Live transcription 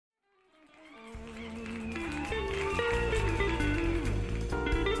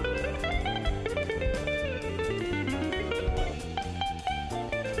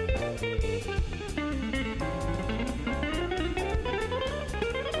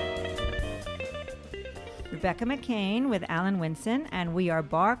Rebecca McCain with Alan Winson, and we are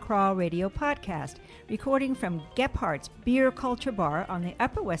Bar Crawl Radio Podcast, recording from Gephardt's Beer Culture Bar on the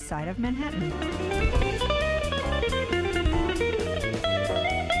Upper West Side of Manhattan.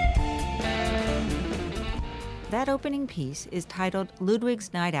 That opening piece is titled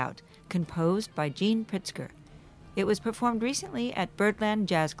Ludwig's Night Out, composed by Gene Pritsker. It was performed recently at Birdland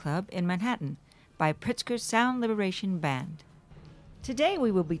Jazz Club in Manhattan by Pritsker's Sound Liberation Band. Today we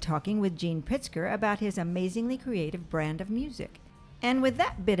will be talking with Gene Pritsker about his amazingly creative brand of music. And with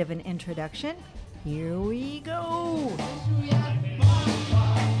that bit of an introduction, here we go!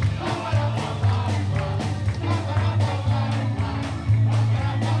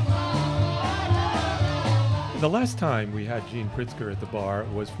 The last time we had Gene Pritsker at the bar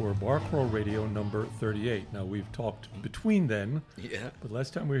was for Bar Crawl Radio number 38. Now, we've talked between then, but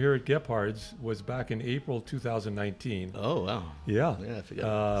last time we were here at Gephardt's was back in April 2019. Oh, wow. Yeah, I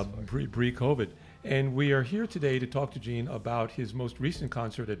forgot. Pre-COVID. And we are here today to talk to Gene about his most recent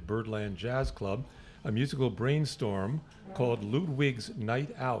concert at Birdland Jazz Club, a musical brainstorm called Ludwig's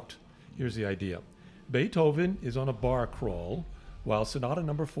Night Out. Here's the idea. Beethoven is on a bar crawl, while Sonata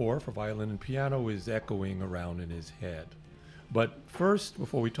No. 4 for violin and piano is echoing around in his head. But first,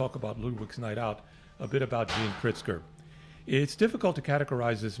 before we talk about Ludwig's Night Out, a bit about Gene Pritsker. It's difficult to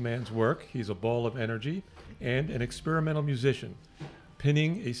categorize this man's work. He's a ball of energy and an experimental musician.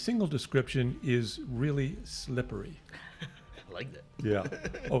 Pinning a single description is really slippery. I like that. Yeah.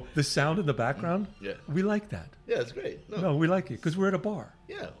 Oh, the sound in the background? Yeah. We like that. Yeah, it's great. No, we like it because we're at a bar.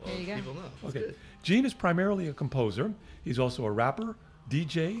 Yeah, well, There you go. people know. It's Okay. good. Gene is primarily a composer. He's also a rapper,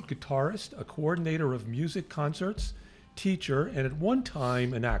 DJ, guitarist, a coordinator of music concerts, teacher, and at one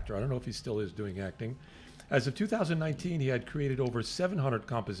time an actor. I don't know if he still is doing acting. As of 2019, he had created over 700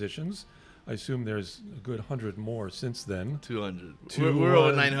 compositions. I assume there's a good 100 more since then. 200. 200. We're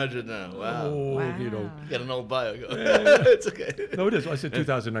over 900 now. Wow. Oh, Wow. you know. Got an old bio. It's okay. No, it is. I said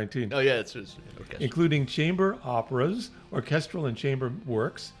 2019. Oh, yeah, it's true. Okay. Including chamber operas, orchestral and chamber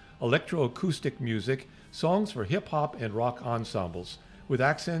works, electroacoustic music, songs for hip-hop and rock ensembles, with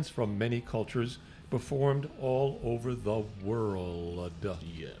accents from many cultures, performed all over the world.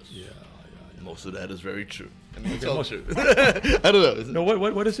 Yes. Yeah. Most of that is very true. I mean, it's Okay, all most- true. I don't know. Is it? No,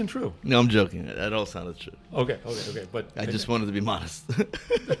 what isn't true? No, I'm joking. That all sounded true. Okay, but I just wanted to be modest.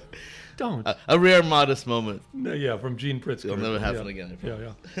 don't. A rare modest moment. No, yeah, from Gene Pritsker. It'll never happen Yeah. again. I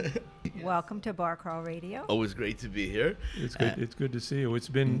Yeah, yeah. Welcome to Bar Crawl Radio. Always great to be here. It's good. It's good to see you. It's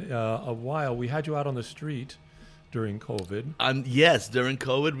been a while. We had you out on the street during COVID. Yes, during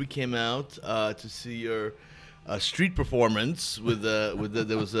COVID, we came out to see your street performance with there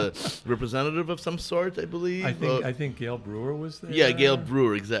was a representative of some sort, I believe. I think Gail Brewer was there. Yeah, Gail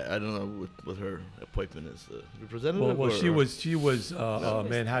Brewer. Exactly. I don't know what her appointment is. Representative. Well, or- she was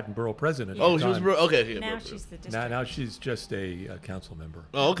Manhattan Borough president. Oh, at she the was. time. Okay. Now Brewer. she's the district. Now she's just a council member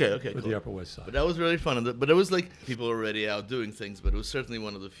Oh, okay. for Cool. the Upper West Side. But that was really fun. But it was like people were already out doing things, but it was certainly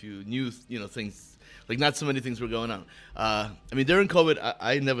one of the few new, things. Like not so many things were going on. I mean, during COVID,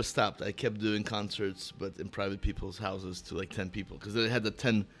 I never stopped. I kept doing concerts, but in private people's houses to like 10 people because they had the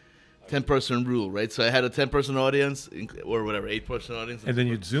 10-person rule, right? So I had a 10-person audience or whatever, 8-person audience. And then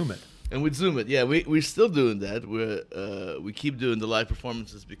you'd Zoom it. And we'd Zoom it. Yeah, we're still doing that. We keep doing the live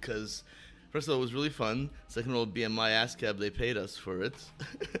performances because, first of all, it was really fun. Second of all, BMI ASCAP, they paid us for it.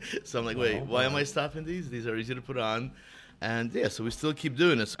 So I'm like, wait, why am I stopping these? These are easy to put on. And yeah, so we still keep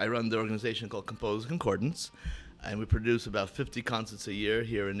doing this. I run the organization called Composer Concordance, and we produce about 50 concerts a year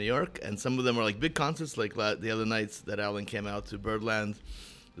here in New York. And some of them are like big concerts, like the other nights that Alan came out to Birdland,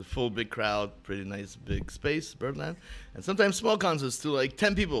 the full big crowd, pretty nice big space, Birdland. And sometimes small concerts to like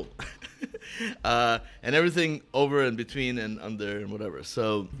 10 people. And everything over and between and under and whatever.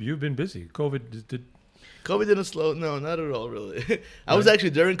 So You've been busy. COVID did. COVID didn't slow. No, not at all, really. I was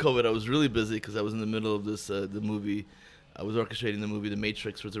actually during COVID. I was really busy because I was in the middle of this the movie. I was orchestrating the movie The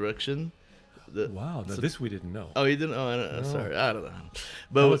Matrix Resurrection. Wow, this we didn't know. Oh, you didn't? Oh, no. Sorry, I don't know.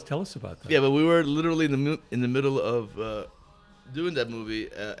 But tell us about that. Yeah, but we were literally in the middle of doing that movie,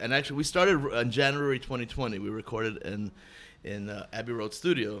 and actually we started in January 2020. We recorded in Abbey Road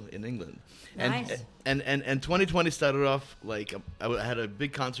Studio in England. Nice. And 2020 started off like I had a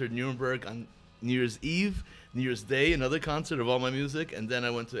big concert in Nuremberg on New Year's Eve, New Year's Day, another concert of all my music, and then I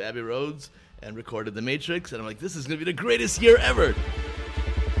went to Abbey Roads and recorded The Matrix, and I'm like, this is going to be the greatest year ever.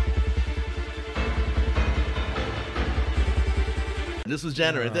 And this was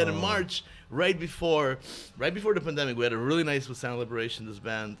January. Then in March, right before the pandemic, we had a really nice with Sound Liberation, this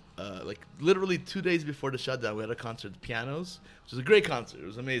band, like literally 2 days before the shutdown, we had a concert at Pianos, which was a great concert. It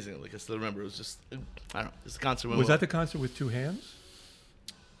was amazing. Like I still remember, it was just, I don't know, this concert went Was well. that the concert with two hands?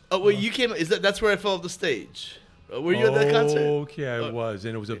 Oh, well, you came. That's where I fell off the stage? Were you at that concert? Okay, I was,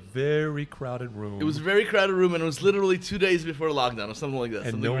 and it was a very crowded room. It was a very crowded room, and it was literally 2 days before lockdown or something like that.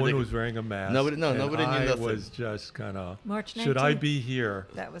 And no one was wearing a mask. Nobody knew nothing. I was just kind of, March 19th. should I be here?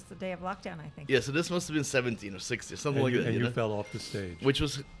 That was the day of lockdown, I think. Yeah, so this must have been 17 or 16, something like that. And you fell off the stage. Which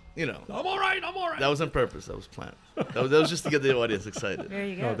was, I'm all right. That was on purpose. That was planned. that was just to get the audience excited. There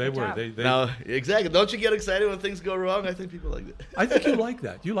you go. No, they Good were. job. They Now, exactly. Don't you get excited when things go wrong? I think people like that. I think you like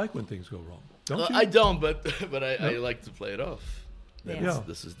that. You like when things go wrong, don't you? I don't, but I like to play it off. Yeah.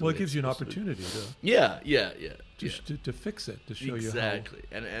 This is the Well, way it gives it's you an supposed to be. opportunity to fix it, to show you how. Exactly.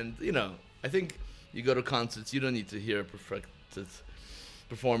 And I think you go to concerts, you don't need to hear a perfected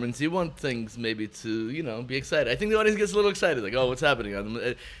performance. You want things maybe to, be excited. I think the audience gets a little excited, like, oh, what's happening?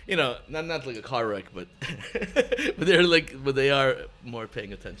 Not like a car wreck, but but they are more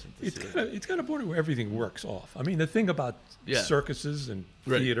paying attention to see it. It's kind of boring where everything works off. I mean, the thing about circuses and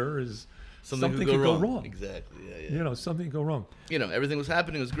theater is something could go wrong. Exactly. Yeah. Something could go wrong. Everything was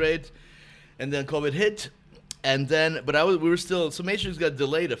happening, it was great, and then COVID hit. And then, we were still, so Matrix got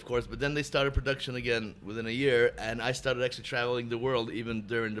delayed, of course, but then they started production again within a year, and I started actually traveling the world even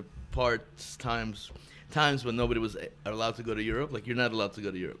during the times when nobody was allowed to go to Europe. Like, you're not allowed to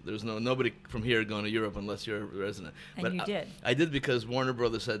go to Europe. There's nobody from here going to Europe unless you're a resident. And you did. I did, because Warner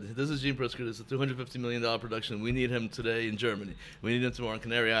Brothers said, this is Gene Pritsker, this is a $250 million production. We need him today in Germany. We need him tomorrow on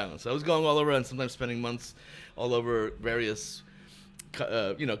Canary Islands. So I was going all around, sometimes spending months all over various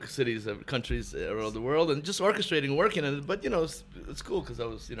cities, countries around the world, and just orchestrating, working on it. But it's cool because I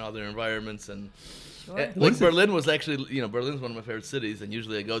was other environments, and Sure. like Berlin was actually Berlin's one of my favorite cities, and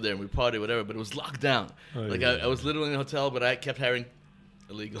usually I go there and we party, whatever. But it was locked down. I was literally in a hotel, but I kept having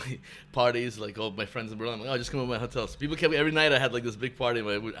illegally parties. Like all my friends in Berlin, I'm like, just come to my hotel. So people kept every night. I had like this big party,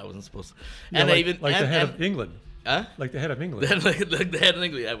 but I wasn't supposed to. And the head of England. Huh? Like the head of England. like the head of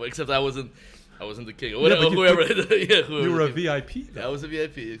England. Yeah, except I wasn't the king. Or whoever. You were a VIP. I was a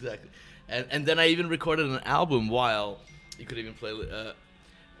VIP, exactly. And then I even recorded an album while you could even play.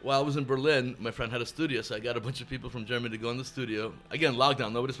 While I was in Berlin, my friend had a studio, so I got a bunch of people from Germany to go in the studio. Again,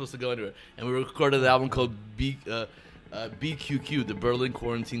 lockdown, nobody's supposed to go anywhere. And we recorded an album called BQQ, the Berlin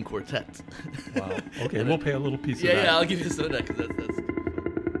Quarantine Quartet. Wow. Okay, we'll pay a little piece of that. Yeah, I'll give you some of that, because that's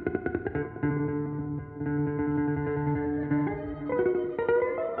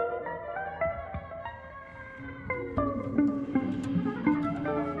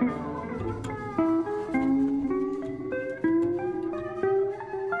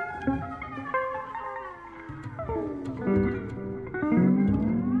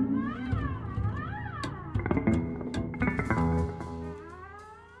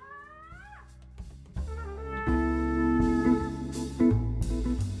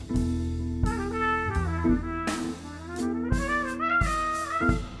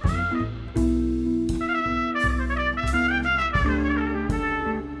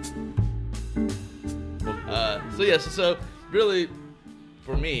So really,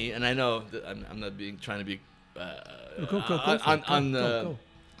 for me, and I know that I'm not trying to be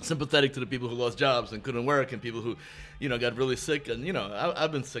sympathetic to the people who lost jobs and couldn't work, and people who, got really sick, and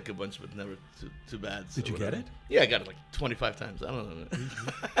I've been sick a bunch, but never too bad. So Did you get it? Yeah, I got it like 25 times. I don't know.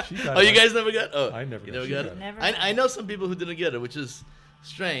 Oh, you guys never got? Oh, I never. You never got it. Never. I know some people who didn't get it, which is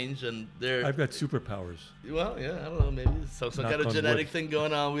strange, and they're. I've got superpowers. Well, yeah, I don't know, maybe some kind of genetic thing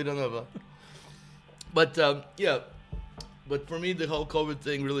going on we don't know about. But but for me, the whole COVID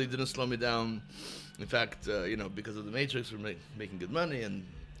thing really didn't slow me down. In fact, because of the Matrix, we're making good money and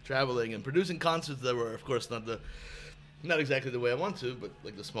traveling and producing concerts that were, of course, not exactly the way I want to, but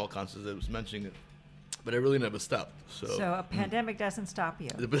like the small concerts that I was mentioning. But I really never stopped. So a pandemic doesn't stop you.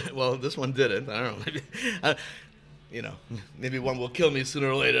 Well, this one didn't. I don't know. Maybe one will kill me sooner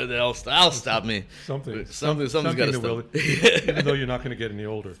or later. That'll stop me. Something's got to stop. Even though you're not going to get any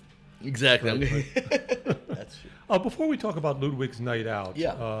older. Exactly. Right. That's true. Before we talk about Ludwig's Night Out,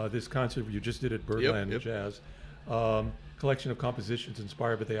 yeah. This concert you just did at Birdland Jazz, collection of compositions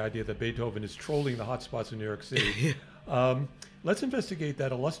inspired by the idea that Beethoven is trolling the hot spots in New York City. Let's investigate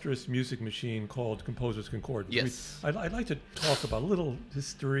that illustrious music machine called Composers Concordance. Yes. I'd like to talk about a little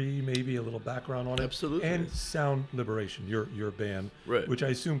history, maybe a little background on it. Absolutely. And Sound Liberation, your band, right. Which I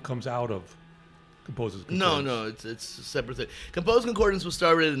assume comes out of Composers Concordance. No, it's a separate thing. Composers Concordance was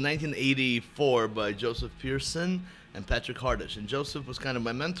started in 1984 by Joseph Pearson and Patrick Hardish. And Joseph was kind of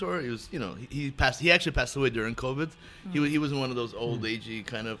my mentor. He was, he actually passed away during COVID. Mm. He was in one of those old agey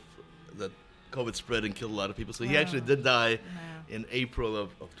kind of that COVID spread and killed a lot of people. So he actually did die in April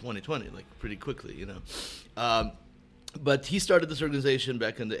of 2020, like pretty quickly, But he started this organization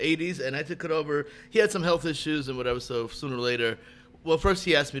back in the 80s, and I took it over. He had some health issues and whatever, so sooner or later, Well, first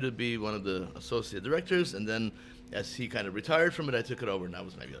he asked me to be one of the associate directors, and then as he kind of retired from it, I took it over, and that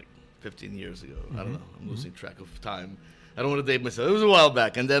was maybe like 15 years ago. I don't know. I'm losing track of time. I don't want to date myself. It was a while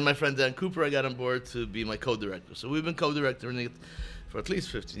back. And then my friend Dan Cooper, I got on board to be my co-director. So we've been co-directing it for at least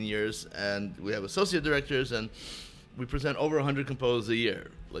 15 years, and we have associate directors, and we present over 100 composers a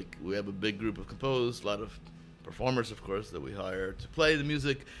year. Like, we have a big group of composers, a lot of performers, of course, that we hire to play the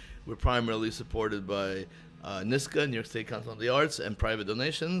music. We're primarily supported by NISCA, New York State Council on the Arts, and private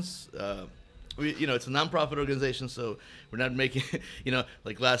donations. It's a nonprofit organization, so we're not making,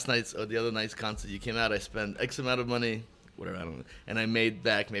 like last night's or the other night's concert you came out, I spent X amount of money, whatever, I don't know, and I made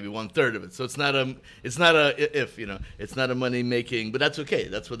back maybe 1/3 of it. So it's not a money making, but that's okay.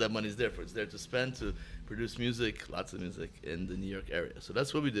 That's what that money's there for. It's there to spend, to produce music, lots of music in the New York area. So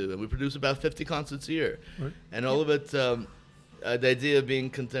that's what we do, and we produce about 50 concerts a year, right. And all of it, the idea of being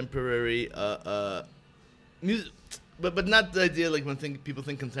contemporary music. But not the idea like when people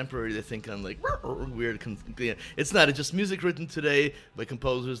think contemporary, they think on like weird. It's not. It's just music written today by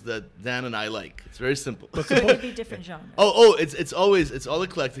composers that Dan and I like. It's very simple. So it could be different genres. It's all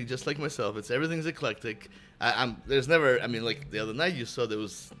eclectic, just like myself. Everything's eclectic. There's never. I mean, like the other night you saw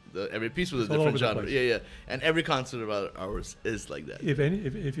every piece was a different genre. Yeah. And every concert of ours is like that.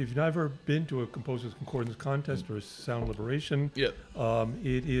 If you've never been to a Composers Concordance contest or a Sound Liberation,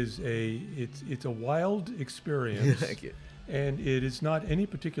 it's a wild experience. Thank you. And it is not any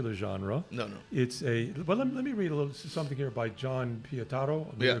particular genre. No. It's let me read a little something here by John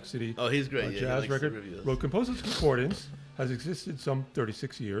Pietaro, New York City. Oh, he's great. Jazz record. Wrote Composers Concordance. Has existed some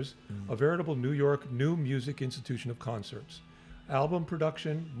 36 years, a veritable New York new music institution of concerts. Album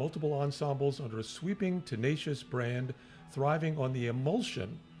production, multiple ensembles under a sweeping, tenacious brand, thriving on the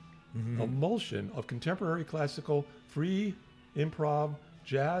emulsion of contemporary classical, free, improv,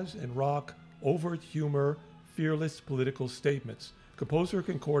 jazz, and rock, overt humor, fearless political statements. Composer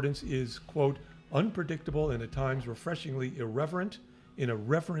Concordance is, quote, unpredictable and at times refreshingly irreverent in a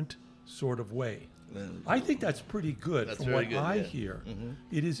reverent sort of way. I think that's pretty good from what I hear.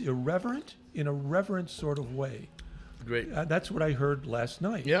 It is irreverent in a reverent sort of way. Great. That's what I heard last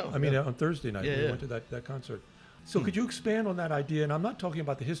night. On Thursday night we went to that concert. So could you expand on that idea? And I'm not talking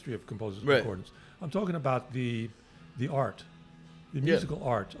about the history of Composers Concordance. I'm talking about the art, the musical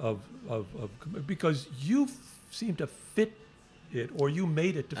art of because you seem to fit it, or you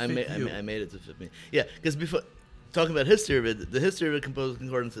made it to fit you. I made it to fit me. Yeah, because before. Talking about history of it, the history of the Composers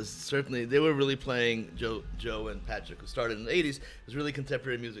Concordance is certainly, they were really playing, Joe and Patrick, who started in the 80s. It was really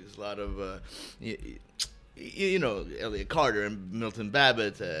contemporary music. It's a lot of, Elliott Carter and Milton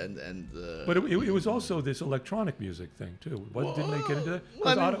Babbitt and But it was also this electronic music thing, too. Didn't they get into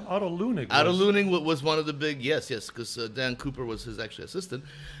that? Otto Lunig. Otto Lunig was one of the big, yes, because Dan Cooper was his actual assistant,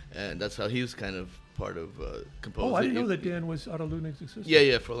 and that's how he was kind of part of composing. Oh, I didn't know that Dan was Otto Lunig's assistant.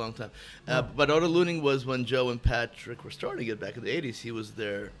 Yeah, for a long time. But Otto Lunig was when Joe and Patrick were starting it back in the 80s. He was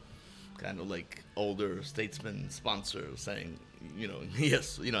their kind of like older statesman sponsor saying,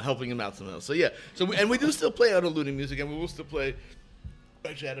 helping him out somehow. So, and we do still play Otto Lunig music, and we will still play.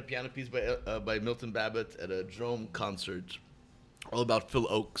 Actually, I had a piano piece by Milton Babbitt at a Drome concert all about Phil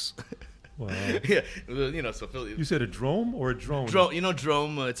Oakes. Wow. So Phil. You said a drome or a drone?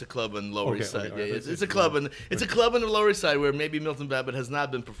 Drome. It's a club on Lower East Side. Okay, it's a club, and it's a club on the Lower East Side where maybe Milton Babbitt has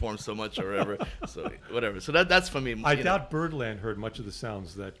not been performed so much or whatever. So whatever. So that's for me. I doubt Birdland heard much of the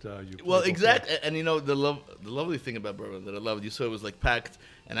sounds that you. Well, exactly, and the lovely thing about Birdland that I loved, you saw it was like packed,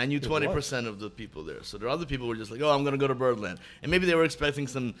 and I knew 20% of the people there. So there are other people who were just like, oh, I'm going to go to Birdland, and maybe they were expecting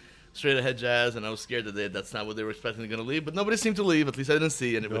some straight ahead jazz, and I was scared that that's not what they were expecting. They're going to leave, but nobody seemed to leave. At least I didn't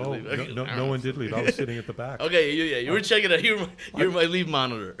see anybody leave. Okay. No one did leave. I was sitting at the back. Okay, you were checking it. You're my leave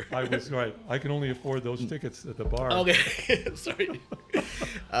monitor. I was right. I can only afford those tickets at the bar. Okay, sorry.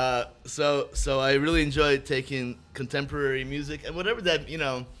 So I really enjoyed taking contemporary music and whatever that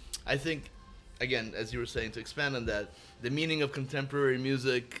I think, again, as you were saying, to expand on that, the meaning of contemporary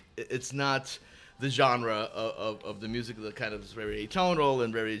music, it's not the genre of the music that kind of is very atonal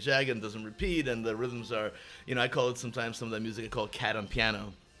and very jagged and doesn't repeat, and the rhythms are, I call it sometimes some of that music I call cat on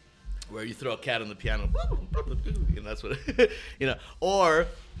piano, where you throw a cat on the piano, that's what, or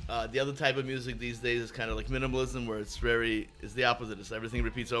the other type of music these days is kind of like minimalism, where it's the opposite. It's everything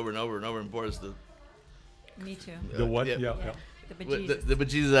repeats over and over and over and bores the. Me too. The what? Yeah. The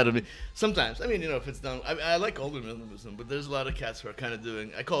bejesus out of me. Sometimes, if it's done, I like older minimalism, but there's a lot of cats who are kind of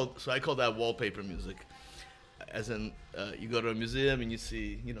doing. I call that wallpaper music, as in you go to a museum and you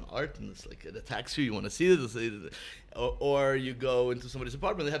see art and it's like it attacks you. You want to see it, or you go into somebody's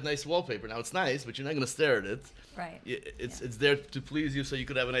apartment. They have nice wallpaper. Now it's nice, but you're not going to stare at it. Right. It's there to please you, so you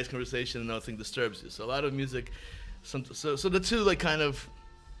could have a nice conversation and nothing disturbs you. So a lot of music so the two like kind of.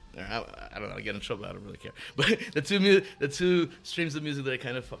 I don't know. I get in trouble. I don't really care. But the two streams of music that I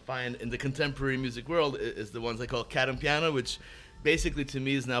kind of find in the contemporary music world is the ones I call cat and piano, which basically to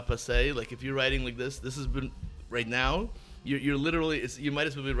me is now passé. Like if you're writing like this has been right now. You're literally you might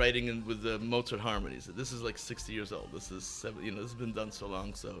as well be writing with the Mozart harmonies. This is like 60 years old. This is this has been done so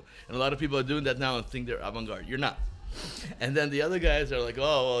long. So and a lot of people are doing that now and think they're avant-garde. You're not. And then the other guys are like,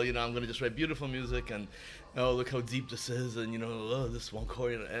 oh well, I'm going to just write beautiful music and. Oh, look how deep this is, and oh, this one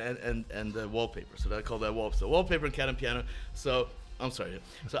chord, and wallpaper. So I call that wallpaper. So wallpaper and cat and piano. So I'm sorry.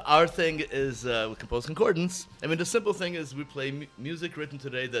 So our thing is we compose concordance. I mean, the simple thing is we play music written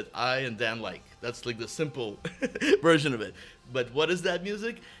today that I and Dan like. That's like the simple version of it. But what is that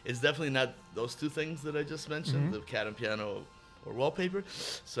music? It's definitely not those two things that I just mentioned, the cat and piano or wallpaper.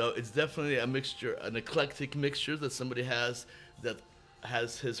 So it's definitely a mixture, an eclectic mixture that somebody has that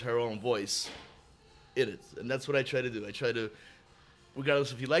has her own voice. It is, and that's what I try to do. I try to,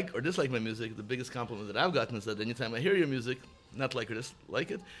 regardless if you like or dislike my music, the biggest compliment that I've gotten is that anytime I hear your music, not like or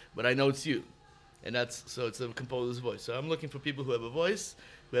dislike it, but I know it's you, and it's a composer's voice. So I'm looking for people who have a voice,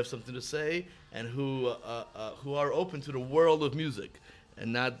 who have something to say, and who are open to the world of music,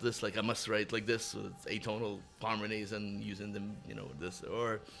 and not this like I must write like this with atonal harmonies and using them, this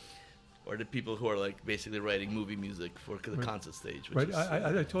or the people who are like basically writing movie music for the concert stage. Which is,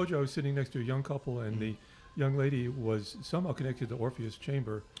 I told you I was sitting next to a young couple, and the young lady was somehow connected to Orpheus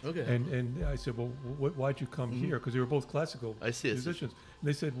Chamber. Okay. And I said, well, why'd you come here? Because they were both classical musicians. And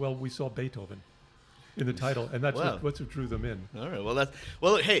they said, well, we saw Beethoven in the title, and that's what drew them in. All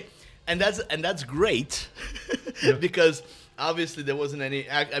right. Hey, and that's great because obviously there wasn't any.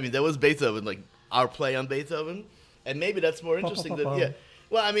 I mean, there was Beethoven, like our play on Beethoven, and maybe that's more interesting than.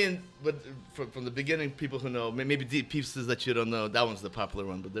 Well, I mean, but from the beginning, people who know, maybe deep pieces that you don't know, that one's the popular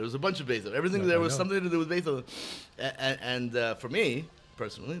one, but there was a bunch of Beethoven. Everything there was something to do with Beethoven. And for me,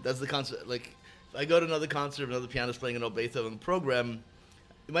 personally, that's the concert. Like, if I go to another concert, another pianist playing an old Beethoven program,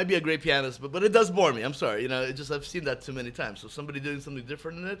 it might be a great pianist, but it does bore me. I'm sorry. I've seen that too many times. So somebody doing something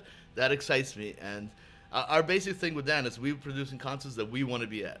different in it, that excites me. And our basic thing with Dan is we're producing concerts that we want to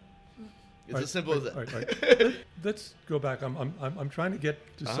be at. It's as simple as that. Right. Let's go back. I'm trying to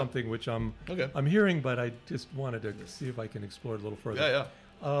get to something which I'm hearing, but I just wanted to see if I can explore it a little further.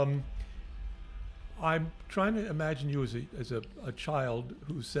 Yeah. I'm trying to imagine you as a child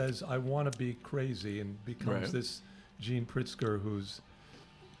who says, I want to be crazy, and becomes this Gene Pritsker who's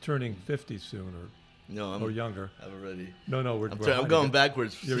turning 50 soon or younger. I'm already. No, I'm going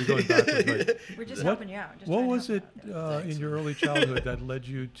backwards. You're going backwards. Right. We're just helping you out. What was it in your early childhood that led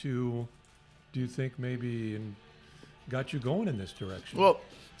you to, do you think maybe, and got you going in this direction? Well,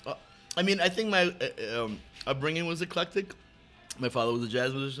 I mean, I think my upbringing was eclectic. My father was a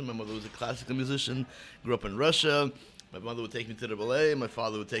jazz musician. My mother was a classical musician. Grew up in Russia. My mother would take me to the ballet. My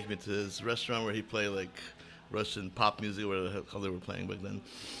father would take me to his restaurant where he played like Russian pop music, whatever the hell they were playing back then.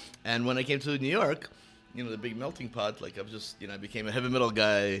 And when I came to New York, the big melting pot, like I became a heavy metal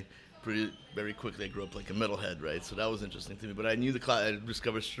guy very quickly. I grew up like a metalhead, right? So that was interesting to me. But I knew I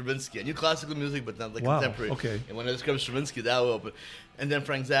discovered Stravinsky. I knew classical music, but not like contemporary. Okay. And when I discovered Stravinsky, that opened. And then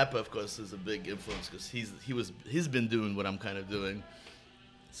Frank Zappa, of course, is a big influence because he's been doing what I'm kind of doing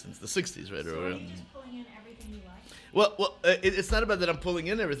since the '60s, right? So are you just pulling in everything you like? Well, it's not about that I'm pulling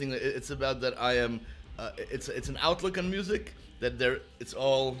in everything. It's about that I am. It's an outlook on music. It's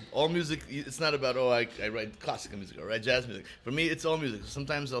all music. It's not about I write classical music or write jazz music. For me, it's all music.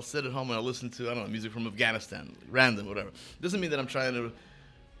 Sometimes I'll sit at home and I'll listen to music from Afghanistan, random, whatever. Doesn't mean that I'm trying to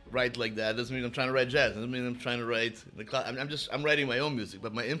write like that. Doesn't mean I'm trying to write jazz. Doesn't mean I'm trying to write I'm writing my own music.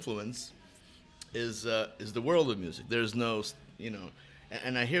 But my influence is the world of music. There's no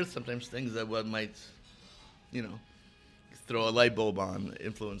and I hear sometimes things that what might throw a light bulb on,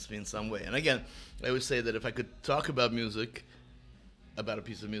 influence me in some way. And again, I always say that if I could talk about music, about a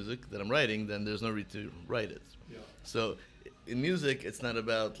piece of music that I'm writing, then there's no reason to write it. Yeah. So in music, it's not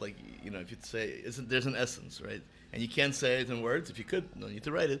about if you'd say, there's an essence, right? And you can't say it in words. If you could, no need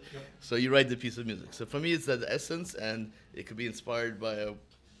to write it. Yep. So you write the piece of music. So for me, it's that essence, and it could be inspired by a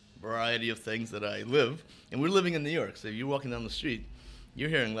variety of things that I live. And we're living in New York, so if you're walking down the street, you're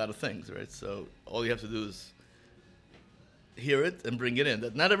hearing a lot of things, right? So all you have to do is hear it and bring it in.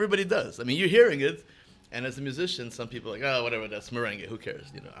 That not everybody does. I mean, you're hearing it, and as a musician, some people are like, oh, whatever, that's merengue. Who cares?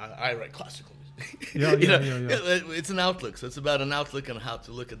 I write classical music. Yeah. It's an outlook. So it's about an outlook on how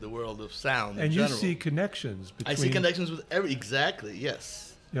to look at the world of sound. And in you general. see connections between. I see connections with exactly.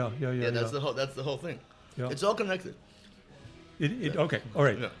 Yes. Yeah. That's the whole thing. Yeah. It's all connected. Okay. All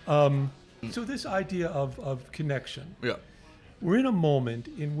right. Yeah. So this idea of connection. Yeah. We're in a moment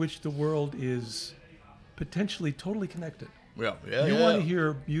in which the world is potentially totally connected. Yeah. You want to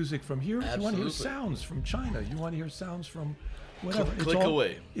hear music from here. Absolutely. You want to hear sounds from China. You want to hear sounds from whatever. Click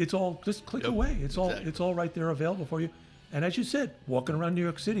away. It's all just click away. It's all right there available for you. And as you said, walking around New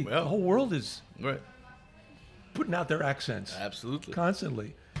York City, the whole world is putting out their accents. Absolutely.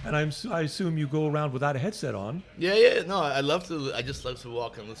 Constantly. And I assume you go around without a headset on. Yeah. No, I just love to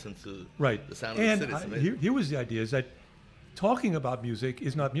walk and listen to the sound of the city. And here was the idea: is that talking about music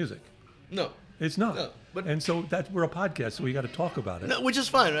is not music. No, it's not. No, and so we're a podcast, so we got to talk about it. No, which is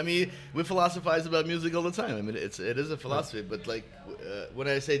fine. I mean, we philosophize about music all the time. I mean, it is a philosophy. But like when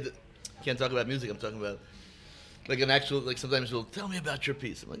I say that can't talk about music, I'm talking about. Like an actual, like sometimes you'll tell me about your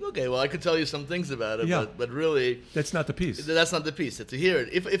piece. I'm like, okay, well, I could tell you some things about it, but really, that's not the piece. That's not the piece. To hear it,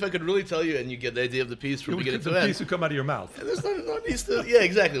 if I could really tell you, and you get the idea of the piece from beginning to end, the piece would come out of your mouth. There's no need to. Yeah,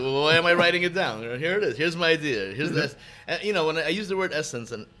 exactly. Well, why am I writing it down? Here it is. Here's my idea. Here's this. And, when I use the word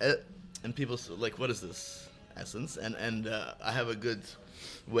essence, and people like, what is this essence? And I have a good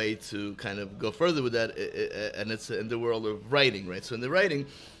way to kind of go further with that, and it's in the world of writing, right? So in the writing,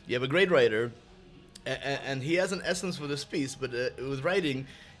 you have a great writer. And he has an essence for this piece, but with writing,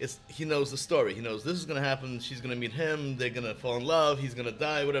 he knows the story. He knows this is going to happen. She's going to meet him. They're going to fall in love. He's going to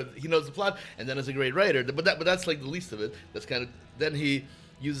die. Whatever. He knows the plot, and then as a great writer, but that's like the least of it. That's kind of then he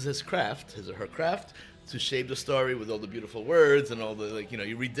uses his craft, his or her craft, to shape the story with all the beautiful words and all the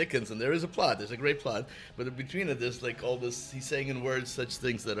you read Dickens and there is a plot. There's a great plot, but between it, there's like all this. He's saying in words such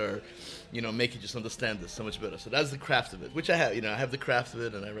things that are, make you just understand this so much better. So that's the craft of it, which I have. I have the craft of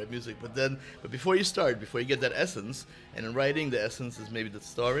it, and I write music. But before you get that essence, and in writing, the essence is maybe the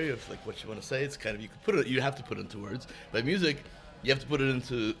story of like what you want to say. It's kind of you have to put it into words. But music, you have to put it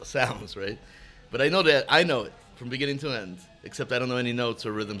into sounds, right? But I know it from beginning to end. Except I don't know any notes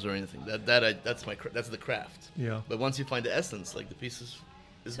or rhythms or anything. That's the craft. Yeah. But once you find the essence, like the piece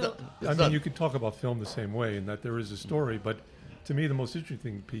is done. I mean, you could talk about film the same way in that there is a story, but to me, the most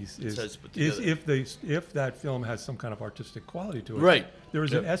interesting piece is if that film has some kind of artistic quality to it. Right. There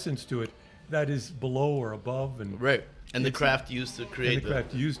is an essence to it that is below or above, and and the craft used to create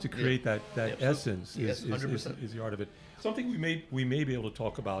that essence is the art of it. Something we may be able to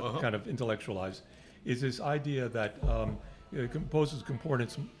talk about, kind of intellectualize, is this idea that. Composers'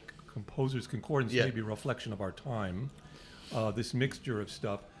 concordance may be a reflection of our time. This mixture of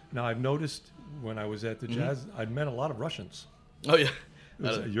stuff. Now, I've noticed when I was at the jazz, I'd met a lot of Russians. Oh yeah,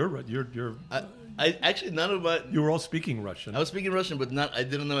 you're. I actually none of my. You were all speaking Russian. I was speaking Russian, but I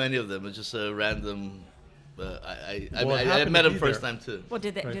didn't know any of them. It's just a random. I met them first time too. Well, do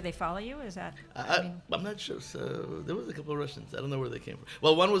they follow you? Is that? I'm not sure. So there was a couple of Russians. I don't know where they came from.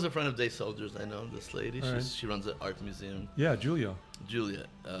 Well, one was a friend of Day Soldiers. I know this lady. She runs an art museum. Yeah, Julia.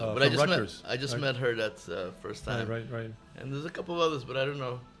 But I just met her that first time. Right. And there's a couple of others, but I don't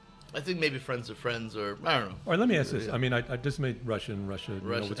know. I think maybe friends of friends, or I don't know. All right, let me ask this. I mean, I just made Russia. You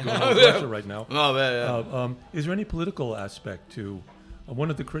know what's going on with Russia right now. Oh, yeah. Is there any political aspect to?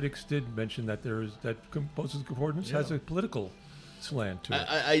 One of the critics did mention that Composers' Concordance has a political slant to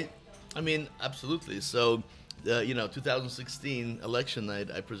it. I mean, absolutely. So, 2016 election night,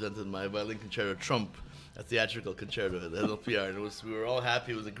 I presented my violin concerto Trump, a theatrical concerto at LPR, and we were all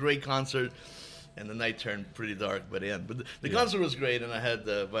happy. It was a great concert, and the night turned pretty dark by the end. But the concert was great, and I had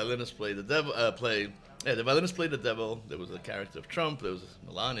the violinist play the devil. The violinist played the devil. There was a character of Trump. There was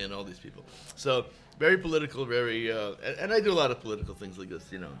Melania and all these people. So. Very political, and I do a lot of political things like this,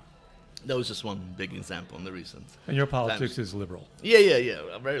 That was just one big example in the recent. And your politics is liberal. Yeah.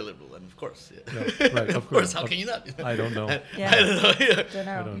 I'm very liberal, and of course, right, of course. How can you not? I don't know. I don't know.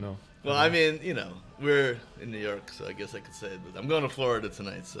 I don't know. Well, I mean, we're in New York, so I guess I could say it. But I'm going to Florida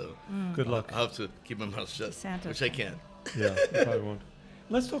tonight, so good luck. I'll have to keep my mouth shut, which I can't. Yeah, you probably won't.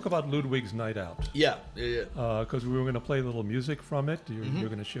 Let's talk about Ludwig's Night Out. Yeah. Because we were going to play a little music from it. You're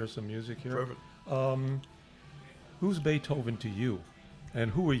going to share some music here. Perfect. Who's Beethoven to you, and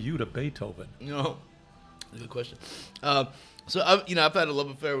who are you to Beethoven? Good question. So I've had a love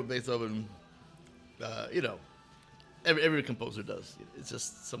affair with Beethoven. Every composer does. It's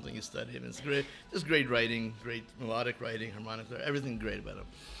just something you study. I mean, it's great. Just great writing, great melodic writing, harmonic, everything great about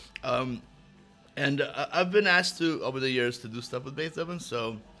him. And I've been asked to over the years to do stuff with Beethoven,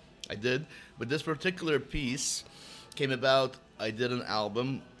 so I did. But this particular piece came about. I did an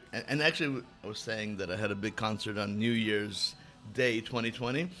album. And actually, I was saying that I had a big concert on New Year's Day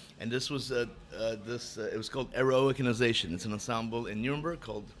 2020, and this was it was called Eroicanization. It's an ensemble in Nuremberg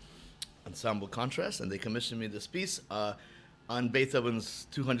called Ensemble Contrast, and they commissioned me this piece on Beethoven's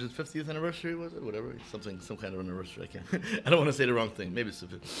 250th anniversary, was it? Whatever, some kind of anniversary. I don't want to say the wrong thing. Maybe it's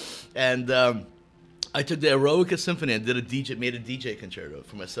 50. And I took the Eroica Symphony and made a DJ concerto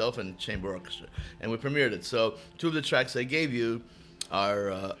for myself and chamber orchestra, and we premiered it. So 2 of the tracks I gave you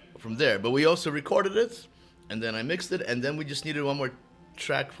are from there. But we also recorded it, and then I mixed it, and then we just needed one more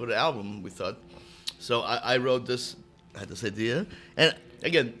track for the album, we thought. So I wrote this, I had this idea, and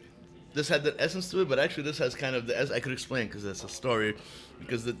again, this had the essence to it, but actually this has kind of I could explain because it's a story,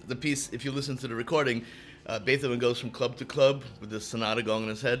 because the piece, if you listen to the recording, Beethoven goes from club to club with this sonata going in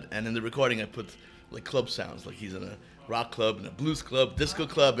his head, and in the recording I put like club sounds, like he's in a rock club and a blues club, disco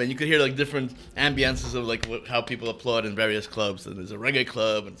club, and you could hear like different ambiances of like how people applaud in various clubs. And there's a reggae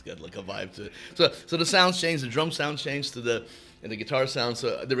club, and it's got like a vibe to it. So the sounds change, the drum sound changed and the guitar sound.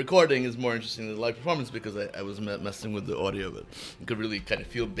 So the recording is more interesting than the live performance because I was messing with the audio of it. You could really kind of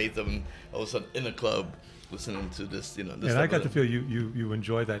feel Beethoven all of a sudden in a club listening to this, this. And I got to feel you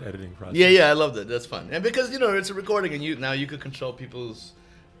enjoy that editing process. Yeah, I loved it. That's fun. And because it's a recording, and you could control people's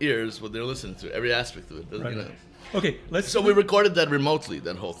ears, what they're listening to, every aspect of it. Right. Okay, So we recorded that remotely,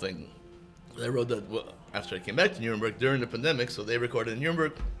 that whole thing. I wrote that after I came back to Nuremberg during the pandemic, so they recorded in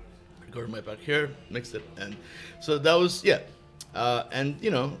Nuremberg, recorded my back here, mixed it, and so that was,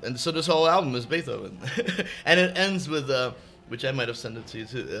 and so this whole album is Beethoven. And it ends with, which I might have sent it to you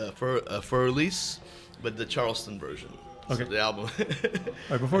too, for release, but the Charleston version. Okay. So the album. All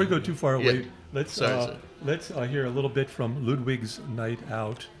right, before we go too far away, let's Sorry. hear a little bit from Ludwig's Night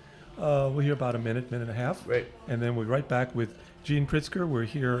Out. We'll hear about a minute and a half. Right. And then we'll be right back with Gene Pritsker. We're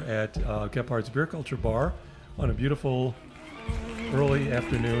here at Gephardt's Beer Culture Bar on a beautiful early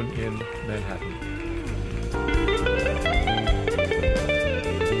afternoon in Manhattan.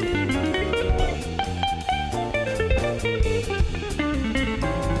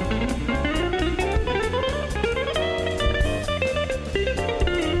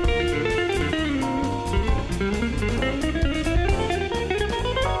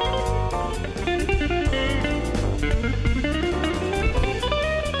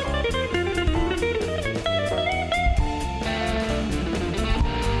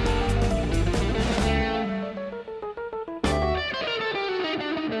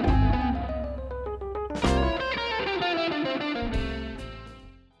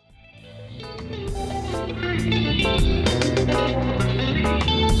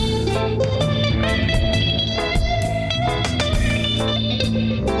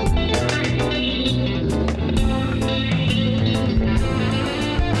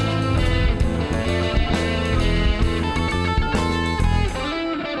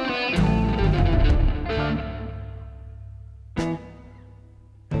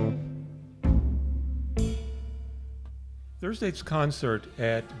 Thursday's concert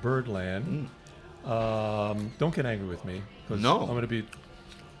at Birdland. Don't get angry with me. No. I'm going to be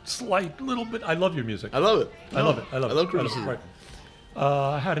little bit. I love your music. I love it. I love it. I love criticism. Right.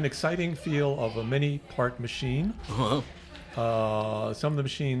 I had an exciting feel of a many-part machine. Uh-huh. Some of the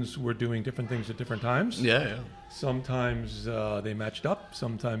machines were doing different things at different times. Yeah. Sometimes they matched up.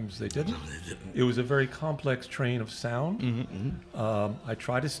 Sometimes they didn't. It was a very complex train of sound. I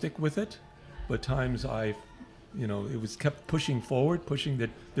tried to stick with it, but times it was kept pushing forward,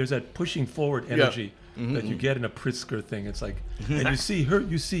 there's that pushing forward energy that you get in a Pritsker thing. It's like, and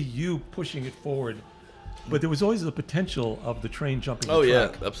you see you pushing it forward, but there was always the potential of the train jumping the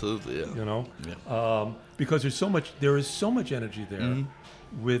track. Yeah, absolutely, yeah. Because there is so much energy there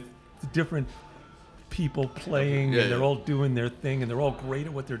with the different people playing, and they're all doing their thing, and they're all great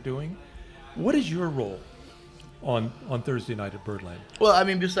at what they're doing. What is your role on Thursday night at Birdland? Well, I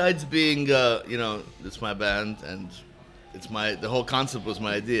mean, besides being, it's my band, and the whole concept was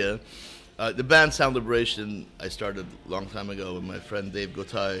my idea. The band Sound Liberation, I started a long time ago with my friend Dave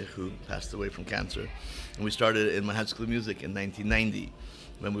Gotay, who passed away from cancer. And we started in Manhattan School of Music in 1990,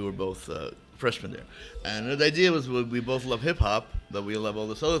 when we were both freshmen there. And the idea was we both love hip-hop, but we love all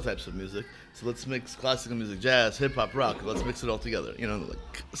this other types of music. So let's mix classical music, jazz, hip-hop, rock. Let's mix it all together.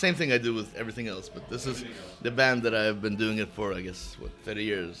 Same thing I do with everything else. But this is the band that I've been doing it for, 30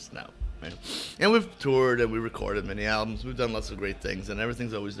 years now. Right? And we've toured and we recorded many albums. We've done lots of great things, and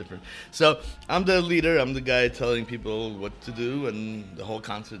everything's always different. So I'm the leader. I'm the guy telling people what to do. And the whole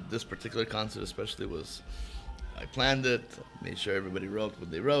concert, this particular concert especially, I planned it, made sure everybody wrote what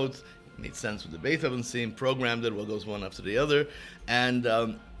they wrote, made sense with the Beethoven theme, programmed it, what goes one after the other. And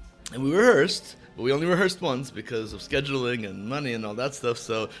we rehearsed, but we only rehearsed once because of scheduling and money and all that stuff.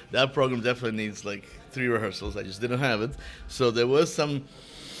 So that program definitely needs 3 rehearsals. I just didn't have it. So there was some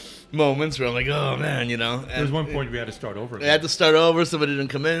moments where I'm like, oh man, And there was one point we had to start over. I had to start over. Somebody didn't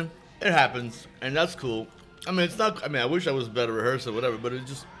come in. It happens, and that's cool. I mean, it's not. I mean, I wish I was a better rehearser or whatever, but it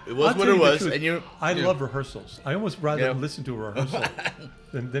was what it was. And I love rehearsals. I almost rather listen to a rehearsal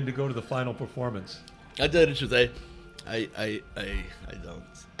than to go to the final performance. I tell you the truth. I don't.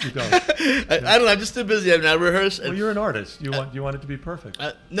 You don't. I don't know. I'm just too busy. I mean, I rehearse. Well, you're an artist. You want it to be perfect.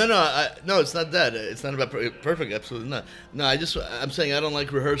 No, it's not that. It's not about perfect. Absolutely not. No, I'm saying I don't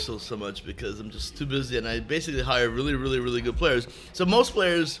like rehearsals so much because I'm just too busy, and I basically hire really, really, really good players. So most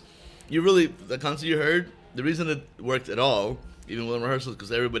players, the concert you heard, the reason it worked at all, even with rehearsals,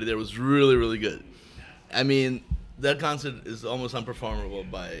 because everybody there was really, really good. I mean, that concert is almost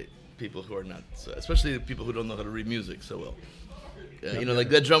unperformable by people who are not, especially people who don't know how to read music so well. Like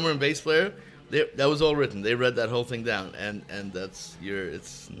that drummer and bass player, that was all written. They read that whole thing down, and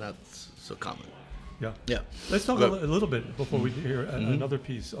it's not so common. Yeah. Yeah. Let's talk a little bit before we hear another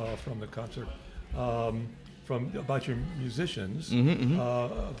piece from the concert, about your musicians.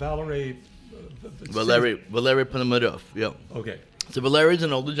 Valery Ponomarev. Yeah. Okay. So Valery's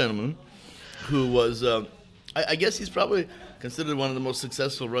an older gentleman who was, I guess he's probably considered one of the most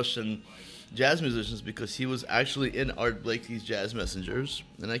successful Russian jazz musicians because he was actually in Art Blakey's Jazz Messengers.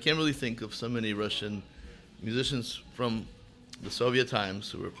 And I can't really think of so many Russian musicians from the Soviet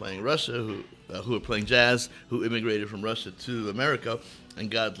times who were playing Russia, who were playing jazz, who immigrated from Russia to America and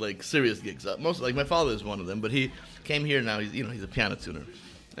got like serious gigs. Most, like my father is one of them, but he came here now. He's a piano tuner.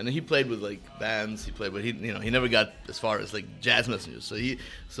 And he played with like bands. But he never got as far as like Jazz Messengers.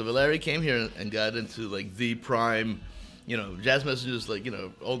 So Valery came here and got into like the prime, Jazz Messengers. Like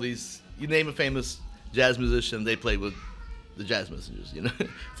all these, you name a famous jazz musician, they played with the Jazz Messengers.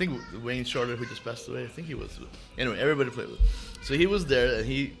 I think Wayne Shorter, who just passed away, I think he was. Anyway, everybody played with. So he was there, and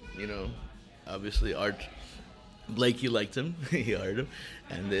he, obviously Art Blakey liked him. He hired him,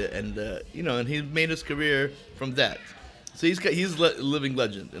 and he made his career from that. So he's a living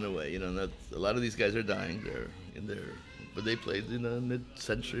legend in a way, That a lot of these guys are dying. They're in their, but they played in the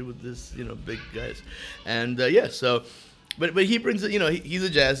mid-century with this, big guys, and So, but he brings it. He's a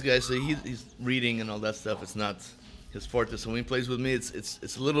jazz guy, so he's reading and all that stuff. It's not his forte. So when he plays with me,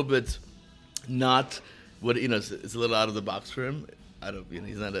 it's a little bit not what it's a little out of the box for him.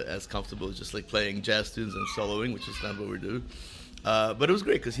 He's not as comfortable as just like playing jazz tunes and soloing, which is not what we're doing. But it was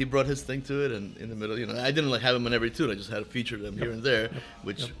great because he brought his thing to it, and in the middle, I didn't like have him on every tune. I just had to feature them here and there,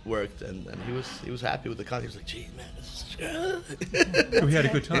 which worked, and he was happy with the concert. He was like, "Gee, man, this is good." We had a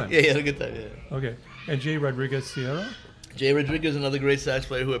good time. Yeah, he had a good time. Yeah. Okay. And Jay Rodriguez Sierra. Jay Rodriguez, another great sax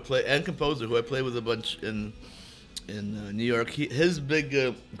player who I play and composer who I played with a bunch in New York. His big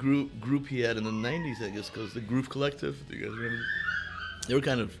group he had in the '90s, I guess, because the Groove Collective. Do you guys remember? They were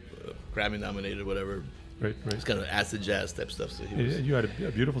kind of Grammy nominated, whatever. Right. It's kind of acid jazz type stuff. So you had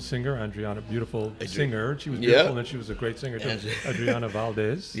a beautiful singer, Adriana, singer. She was beautiful, and she was a great singer too. Adriana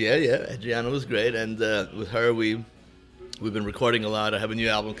Valdez. Yeah. Adriana was great, and with her we've been recording a lot. I have a new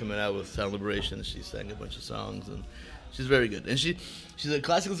album coming out with Sound Liberation. She sang a bunch of songs, and she's very good. And she's a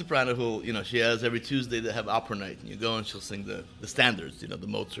classical soprano who, she has every Tuesday they have opera night, and you go and she'll sing the standards, the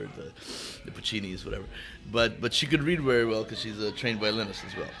Mozart, the Puccini's, whatever. But she could read very well because she's a trained violinist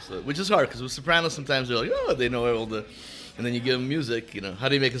as well. So which is hard because with sopranos sometimes they're like, oh, they know all the, and then you give them music. How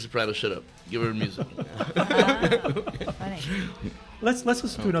do you make a soprano shut up? Give her music. Funny. Let's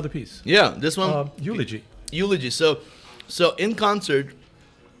listen to another piece. Yeah, this one. Eulogy. So in concert,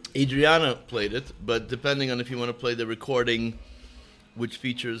 Adriana played it, but depending on if you want to play the recording, which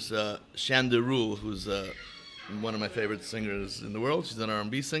features Shanda Rule, who's one of my favorite singers in the world. She's an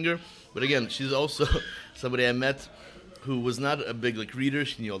R&B singer, but again, she's also somebody I met who was not a big reader.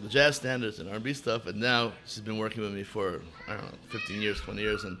 She knew all the jazz standards and R&B stuff, and now she's been working with me for 15 years, 20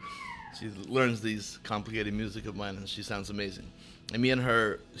 years, and she learns these complicated music of mine, and she sounds amazing. And me and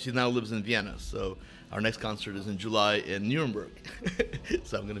her, she now lives in Vienna, so our next concert is in July in Nuremberg.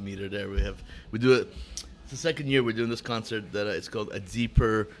 So I'm going to meet her there. We do it. It's the second year we're doing this concert that it's called A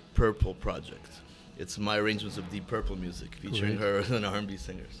Deeper Purple Project. It's my arrangements of Deep Purple music featuring her and R&B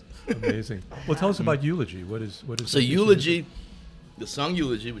singers. Amazing. Well, tell us about Eulogy. What is so Eulogy? The song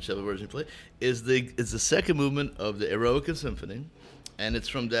Eulogy, whichever version you play, is the second movement of the Eroica Symphony, and it's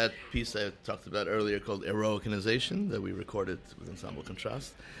from that piece I talked about earlier called Eroicanization that we recorded with Ensemble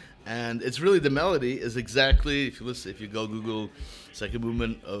Contrast. And it's really, the melody is exactly, if you go Google second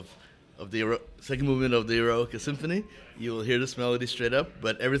movement of the Eroica Symphony, you will hear this melody straight up,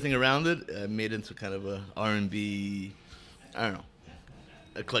 but everything around it made into kind of a R&B,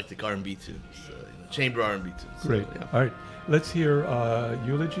 eclectic R&B tunes, chamber R&B tunes. Great. So, yeah. All right, let's hear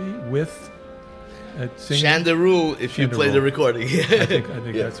Eulogy with Shanda Rule if you play the recording. I think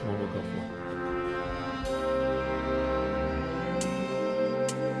that's what we'll go for.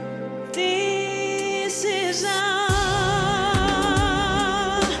 This is our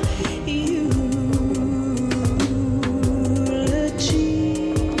eulogy.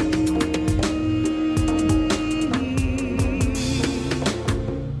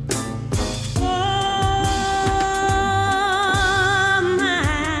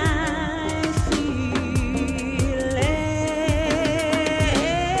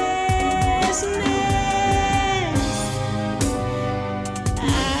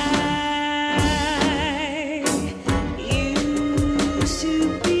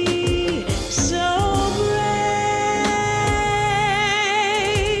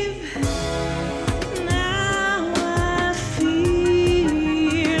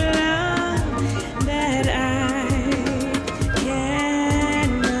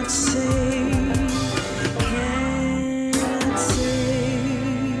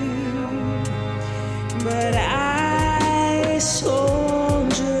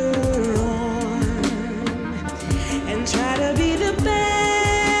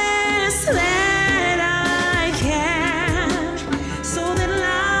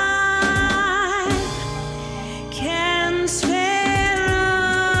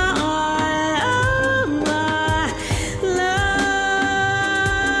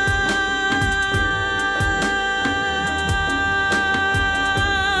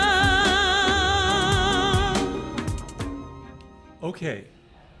 Okay.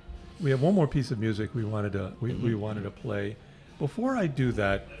 We have one more piece of music we wanted to play. Before I do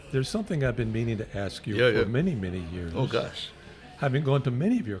that, there's something I've been meaning to ask you for many, many years. Oh, gosh. Having gone to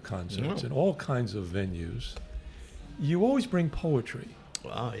many of your concerts in all kinds of venues, you always bring poetry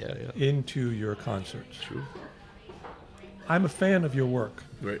into your concerts. True. I'm a fan of your work.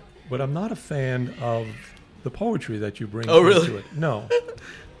 Right. But I'm not a fan of the poetry that you bring into really? It. No,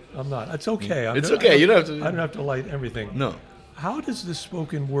 I'm not. It's okay. Okay. You don't have to. I don't have to light everything. No. How does the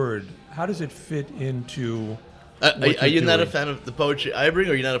spoken word, how does it fit into are you not a fan of the poetry I bring,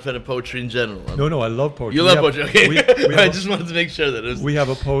 or you're not a fan of poetry in general? No, I love poetry. You love poetry, okay. I just wanted to make sure that it was... We have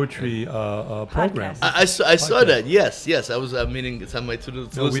a poetry program. I saw that, yes. I was meaning it's on my to-do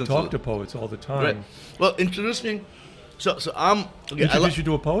list. We talk to poets all the time. Right. Well, introduce me. So I'm... Okay, introduce you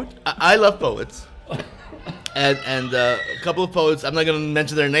to a poet? I love poets. And a couple of poets, I'm not going to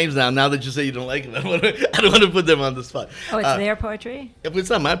mention their names now that you say you don't like them. I don't want to put them on the spot. Oh, it's their poetry? It's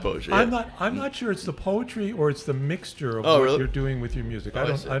not my poetry. I'm not sure it's the poetry or it's the mixture of what you're doing with your music.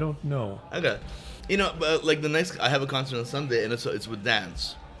 I don't know. Okay. Like the next, I have a concert on Sunday, and it's with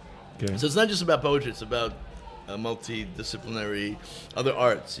dance. Okay. So it's not just about poetry, it's about multidisciplinary other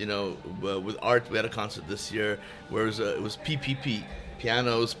arts. With art, we had a concert this year where it was PPP,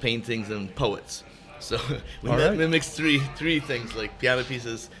 pianos, paintings, and poets. So we mixed three things, like piano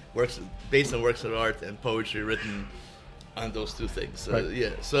pieces, works based on works of art, and poetry written on those two things. So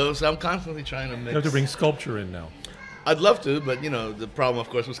So I'm constantly trying to mix. You have to bring sculpture in now. I'd love to, but the problem,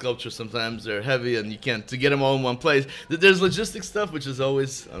 of course, with sculptures, sometimes they're heavy, and you can't to get them all in one place. There's logistic stuff, which is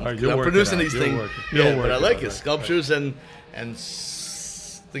always I'm producing these things. But I like it. Sculptures and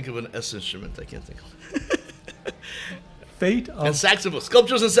think of an S instrument. I can't think of. And saxophones.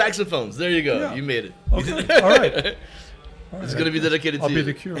 Sculptures and saxophones. There you go. Yeah. You made it. Okay. All right. It's going to be dedicated to you. I'll be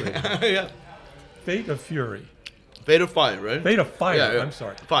the curator. Yeah. Fate of Fury. Fate of Fire, right? Fate of Fire. Yeah. I'm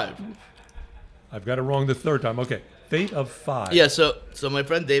sorry. 5. I've got it wrong the third time. Okay. Fate of 5. Yeah, so my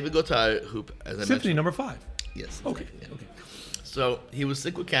friend David Gotthard, who, as I mentioned... Symphony number 5. Yes. Okay. Yeah. Okay. So he was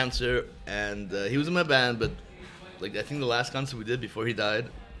sick with cancer, and he was in my band, but I think the last concert we did before he died,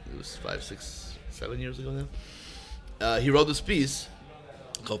 it was 5, 6, 7 years ago now. He wrote this piece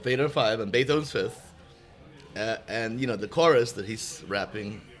called Fate of 5 on Beethoven's 5th, and the chorus that he's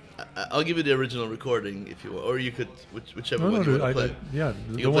rapping. I'll give you the original recording if you want, or you could whichever one you want to play. You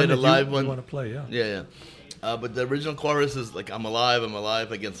can play the live one. You want to play, yeah. Yeah. But the original chorus is like, I'm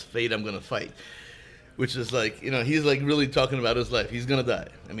alive against fate, I'm gonna fight, which is he's really talking about his life. He's gonna die.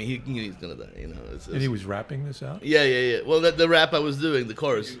 I mean, he's gonna die. And he was rapping this out. Yeah. Well, the rap I was doing, the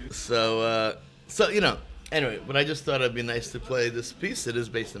chorus. So Anyway, but I just thought it'd be nice to play this piece. It is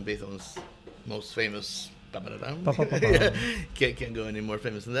based on Beethoven's most famous. Can't go any more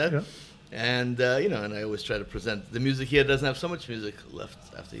famous than that. Yeah. And and I always try to present the music here. Doesn't have so much music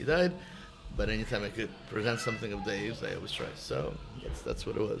left after he died, but anytime I could present something of Dave's, I always try. So that's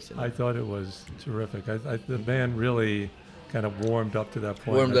what it was. I thought it was terrific. The band really kind of warmed up to that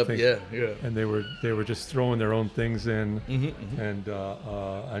point. Warmed up, yeah. And they were just throwing their own things in, and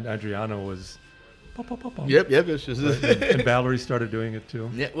Adriano was. Yep. And Valerie started doing it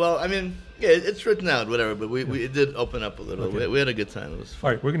too. Yeah, well, I mean, it's written out, whatever, but we did open up a little. Okay. We had a good time. It was fun.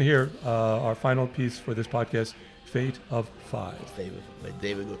 All right, we're going to hear our final piece for this podcast, Fate of 5. Fate by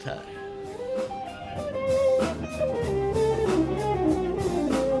David Gotthard.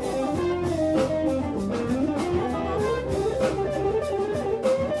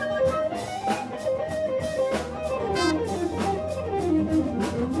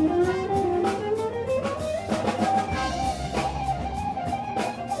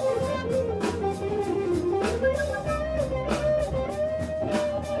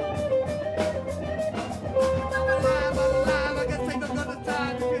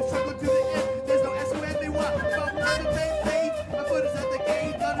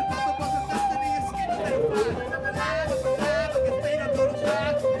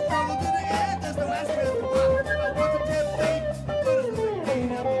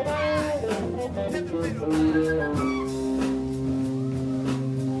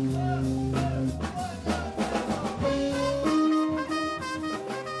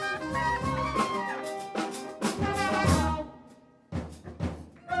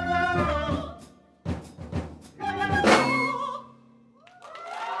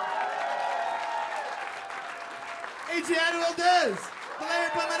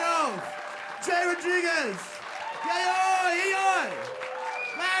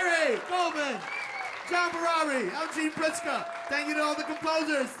 Pritsker. Thank you to all the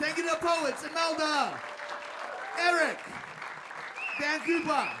composers. Thank you to the poets, Imelda, Eric, Dan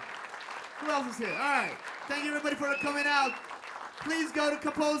Cooper. Who else is here? All right. Thank you, everybody, for coming out. Please go to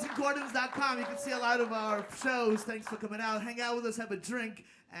composeandcoordinates.com. You can see a lot of our shows. Thanks for coming out. Hang out with us, have a drink,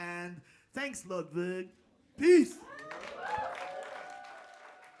 and thanks, Ludwig. Peace.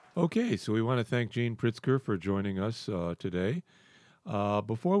 Okay, so we want to thank Gene Pritsker for joining us today.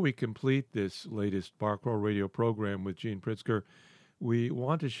 Before we complete this latest Barcrow Radio program with Gene Pritsker, we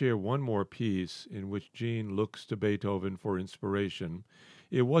want to share one more piece in which Gene looks to Beethoven for inspiration.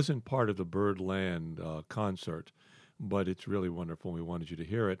 It wasn't part of the Birdland concert, but it's really wonderful. We wanted you to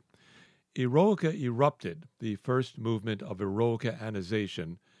hear it. Eroica Erupted, the first movement of Eroica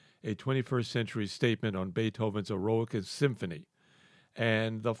Annization, a 21st century statement on Beethoven's Eroica Symphony.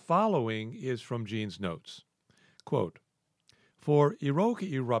 And the following is from Gene's notes. Quote, for Eroica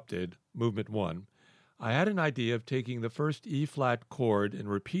Erupted, Movement 1, I had an idea of taking the first E-flat chord and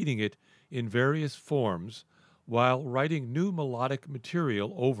repeating it in various forms while writing new melodic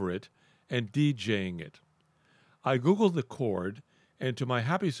material over it and DJing it. I Googled the chord and to my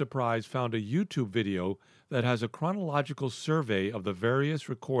happy surprise found a YouTube video that has a chronological survey of the various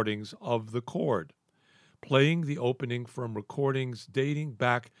recordings of the chord, playing the opening from recordings dating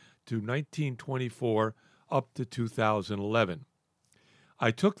back to 1924 up to 2011.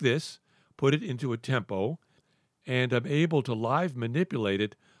 I took this, put it into a tempo, and am able to live manipulate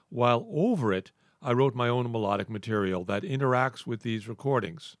it, while over it I wrote my own melodic material that interacts with these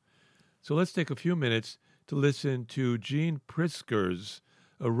recordings. So let's take a few minutes to listen to Gene Pritsker's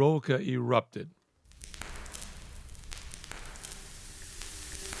Eroica Erupted.